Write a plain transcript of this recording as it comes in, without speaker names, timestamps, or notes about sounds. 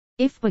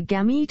If a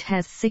gamete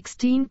has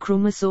 16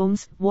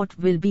 chromosomes, what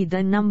will be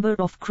the number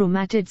of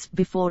chromatids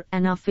before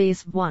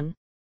anaphase 1?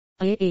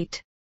 A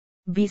 8,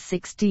 B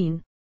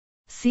 16,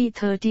 C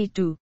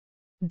 32,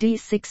 D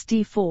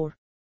 64.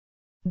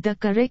 The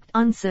correct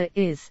answer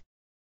is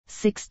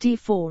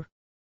 64.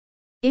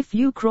 If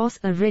you cross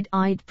a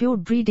red-eyed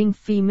pure-breeding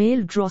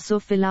female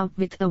Drosophila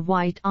with a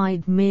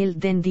white-eyed male,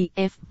 then the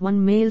F1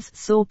 males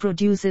so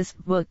produces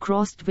were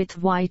crossed with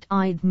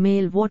white-eyed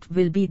male. What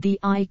will be the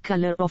eye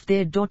color of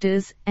their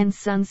daughters and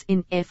sons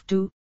in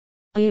F2?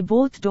 A.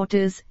 Both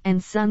daughters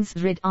and sons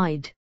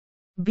red-eyed.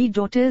 B.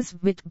 Daughters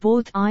with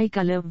both eye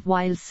color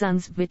while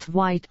sons with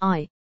white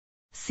eye.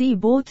 C.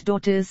 Both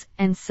daughters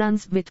and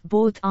sons with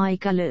both eye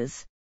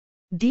colors.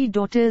 D.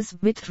 Daughters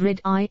with red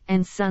eye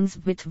and sons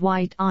with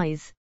white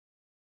eyes.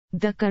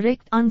 The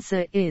correct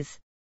answer is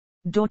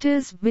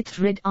daughters with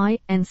red eye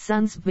and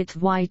sons with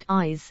white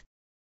eyes.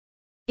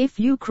 If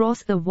you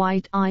cross a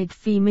white-eyed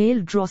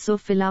female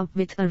Drosophila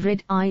with a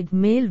red-eyed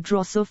male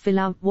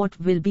Drosophila, what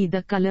will be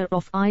the color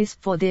of eyes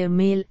for their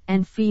male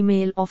and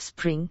female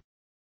offspring?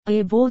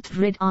 A. Both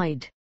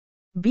red-eyed.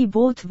 B.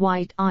 Both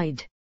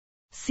white-eyed.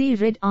 C.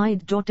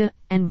 Red-eyed daughter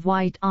and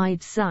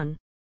white-eyed son.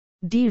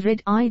 D.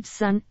 Red-eyed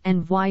son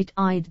and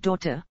white-eyed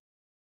daughter.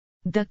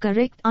 The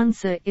correct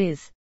answer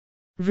is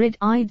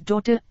red-eyed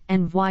daughter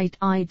and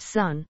white-eyed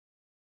son.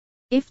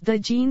 If the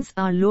genes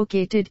are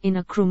located in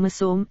a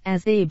chromosome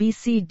as A, B,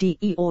 C, D,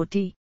 E or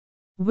T,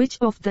 which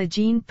of the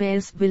gene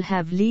pairs will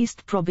have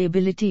least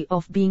probability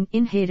of being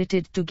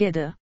inherited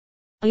together?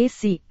 A,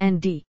 C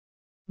and D.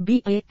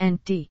 B, A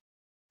and T.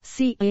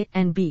 C, A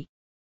and B.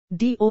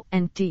 D, O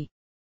and T.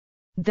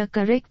 The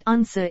correct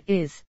answer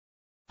is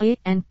A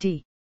and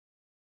T.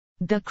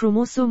 The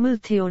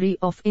chromosomal theory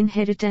of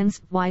inheritance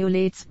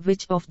violates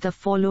which of the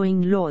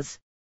following laws?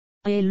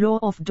 A. Law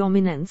of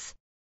dominance.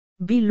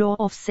 B. Law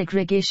of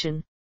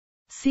segregation.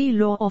 C.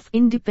 Law of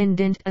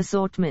independent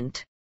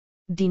assortment.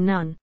 D.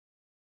 None.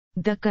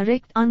 The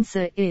correct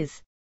answer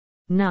is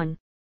none.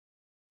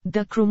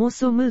 The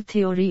chromosomal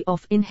theory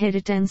of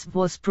inheritance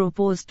was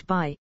proposed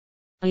by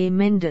A.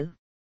 Mendel.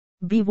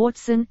 B.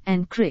 Watson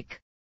and Crick.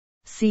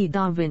 C.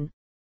 Darwin.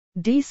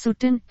 D.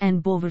 Sutton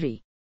and Boveri.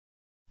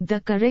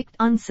 The correct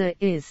answer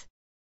is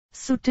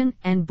Sutton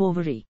and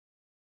Boveri.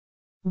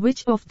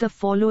 Which of the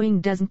following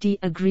doesn't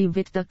agree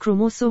with the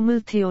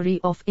chromosomal theory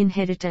of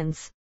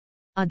inheritance?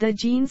 A. The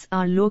genes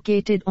are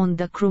located on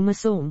the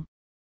chromosome.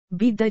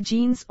 B. The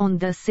genes on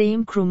the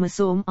same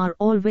chromosome are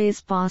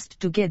always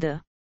passed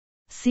together.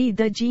 C.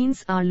 The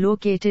genes are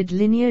located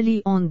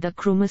linearly on the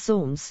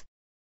chromosomes.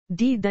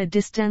 D. The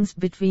distance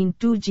between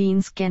two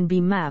genes can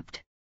be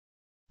mapped.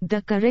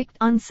 The correct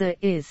answer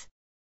is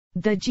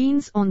the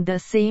genes on the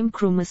same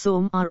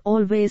chromosome are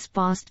always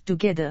passed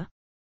together.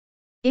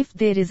 If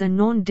there is a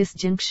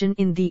non-disjunction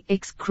in the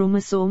X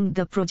chromosome,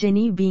 the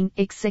progeny being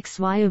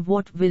XXY,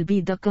 what will be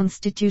the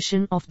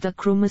constitution of the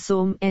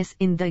chromosome S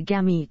in the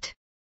gamete?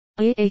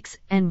 A. X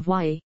and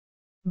Y.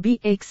 B.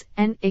 X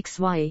and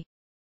XY.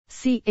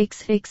 C.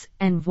 XX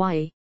and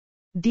Y.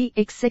 D.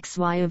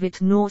 XXY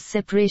with no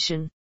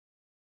separation.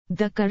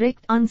 The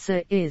correct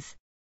answer is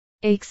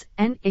X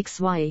and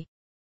XY.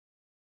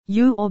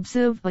 You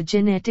observe a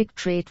genetic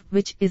trait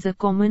which is a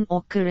common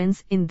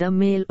occurrence in the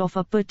male of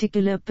a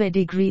particular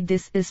pedigree.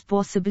 This is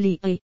possibly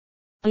A.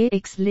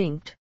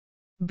 X-linked.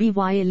 B.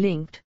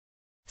 Y-linked.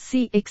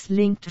 C.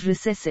 X-linked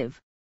recessive.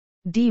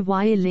 D.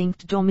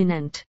 Y-linked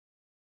dominant.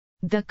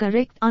 The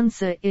correct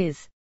answer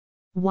is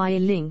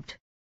Y-linked.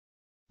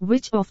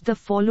 Which of the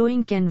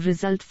following can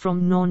result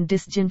from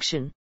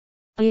non-disjunction?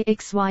 A.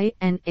 XY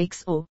and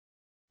XO.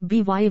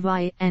 B.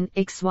 YY and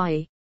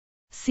XY.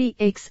 C.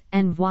 X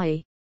and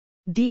Y.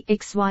 D.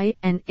 XY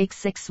and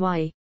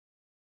XXY.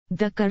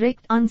 The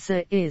correct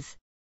answer is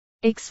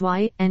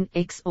XY and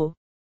XO.